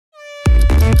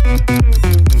Hello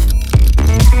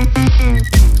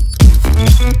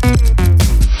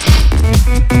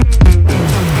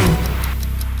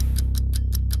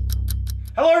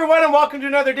everyone and welcome to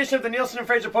another edition of the Nielsen and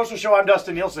Fraser Post Show. I'm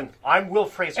Dustin Nielsen. I'm Will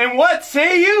Fraser. And what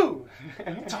say you?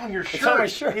 It's on your shirt. It's on my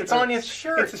shirt. It's on his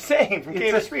shirt. It's the same from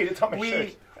Candace Reed. It's on my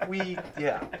shirt.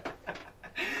 Yeah.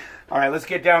 All right, let's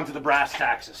get down to the brass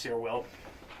taxes here, Will.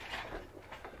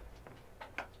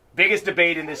 Biggest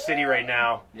debate in this city right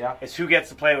now is who gets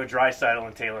to play with Draisaitl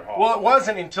and Taylor Hall. Well, it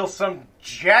wasn't until some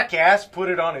jackass put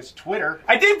it on his Twitter.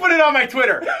 I did put it on my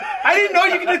Twitter. I didn't know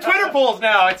you can do Twitter polls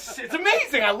now. It's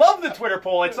amazing. I love the Twitter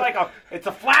poll. It's like it's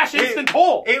a flash instant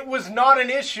poll. It was not an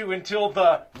issue until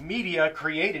the media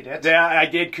created it. Yeah, I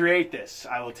did create this.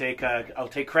 I'll take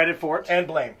credit for it And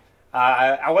blame.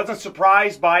 I wasn't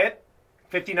surprised by it.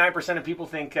 59% of people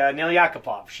think Neil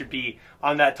Yakupov should be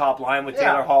on that top line with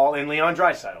Taylor Hall and Leon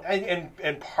Draisaitl.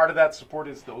 And part of that support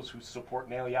is those who support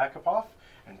Neil Yakupov,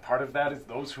 and part of that is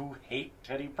those who hate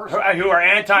Teddy Purcell. Who are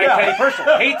anti-Teddy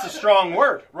Purcell. Hate's a strong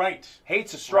word. Right.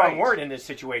 Hate's a strong word in this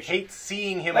situation. Hate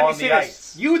seeing him on the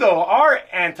ice. You, though, are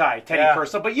anti-Teddy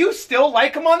Purcell, but you still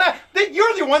like him on that.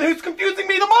 You're the one who's confusing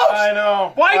me the most. I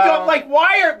know. Why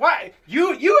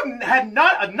you had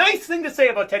not a nice thing to say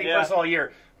about Teddy Purcell all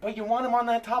year. But you want him on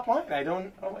that top line. I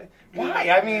don't know.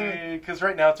 Why? I mean... Because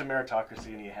right now it's a meritocracy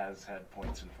and he has had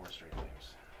points in 4 straight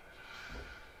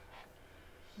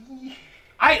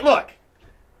games. Look,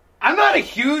 I'm not a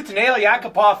huge Neil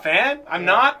Yakupov fan. I'm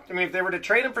not. I mean, if they were to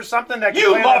trade him for something that...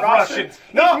 You love Russians!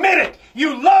 No, admit it!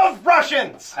 You love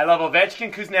Russians! I love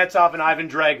Ovechkin, Kuznetsov, and Ivan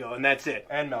Drago, and that's it.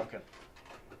 And Malkin.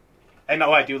 And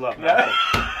no, I do love Malkin.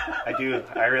 I do.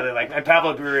 I really like... And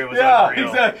Pavel Bure was unreal.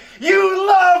 Exactly. You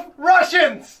love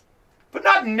Russians! But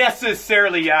not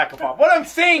necessarily Yakupov. What I'm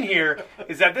saying here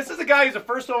is that this is a guy who's a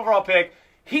first overall pick.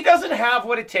 He doesn't have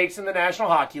what it takes in the National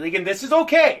Hockey League, and this is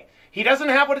okay. He doesn't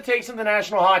have what it takes in the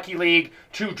National Hockey League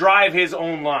to drive his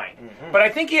own line. Mm-hmm. But I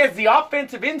think he has the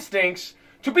offensive instincts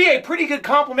to be a pretty good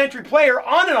complementary player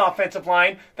on an offensive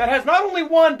line that has not only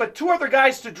one, but 2 other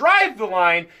guys to drive the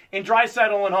line in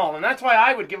Draisaitl and Hall. And that's why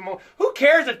I would give him a... Who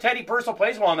cares if Teddy Purcell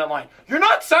plays well on that line? You're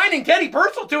not signing Teddy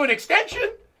Purcell to an extension,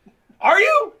 are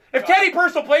you? If Teddy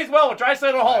Purcell plays well with Draisaitl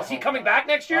and Hall, is he coming back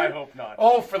next year? I hope not.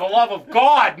 Oh, for the love of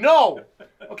God, no.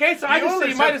 Okay, so I just say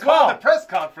you might as well. The press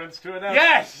conference to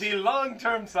announce the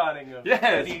long-term signing of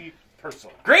Teddy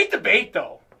Purcell. Great debate,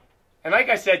 though. And like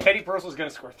I said, Teddy Purcell is going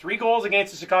to score 3 goals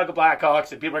against the Chicago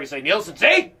Blackhawks, and people are going to say, Nielsen,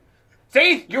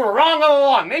 see, you were wrong all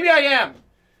along. Maybe I am.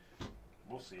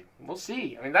 We'll see. We'll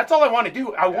see. I mean, that's all I want to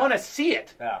do. I want to see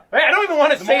it. Yeah. Right? I don't even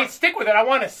want to say stick with it. I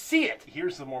want to see it.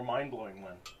 Here's the more mind-blowing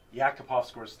one. Yakupov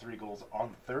scores 3 goals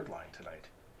on the 3rd line tonight.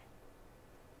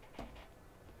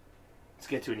 Let's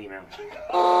get to an email.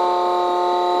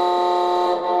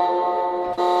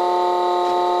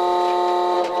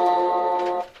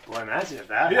 Boy, imagine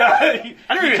that. Yeah, you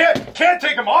can't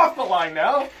take him off the line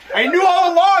now. I knew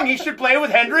all along he should play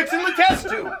with Hendricks and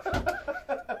Letestu.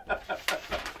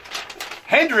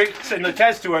 Hendricks and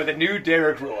Letestu are the new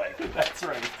Derek Roy. That's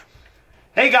right.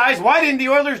 Hey guys, why didn't the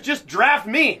Oilers just draft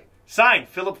me? Signed,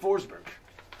 Philip Forsberg.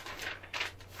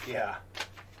 Yeah.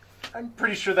 I'm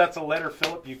pretty sure that's a letter,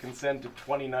 Philip, you can send to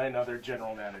 29 other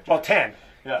general managers. Well, 10.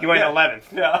 Yeah. He went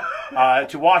 11th. Yeah.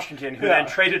 To Washington, who then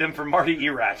traded him for Marty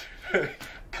Erat.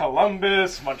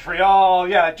 Columbus, Montreal,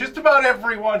 just about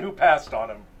everyone who passed on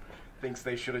him thinks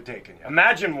they should have taken you.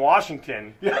 Imagine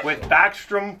Washington with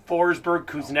Backstrom, Forsberg,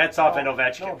 Kuznetsov, and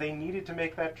Ovechkin. No, they needed to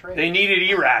make that trade. They needed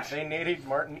Erat. They needed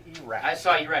Martin Erat. I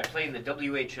saw Erat play in the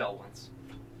WHL once.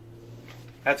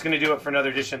 That's going to do it for another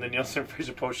edition of the Nielsen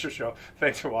Fraser Post Show.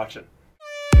 Thanks for watching.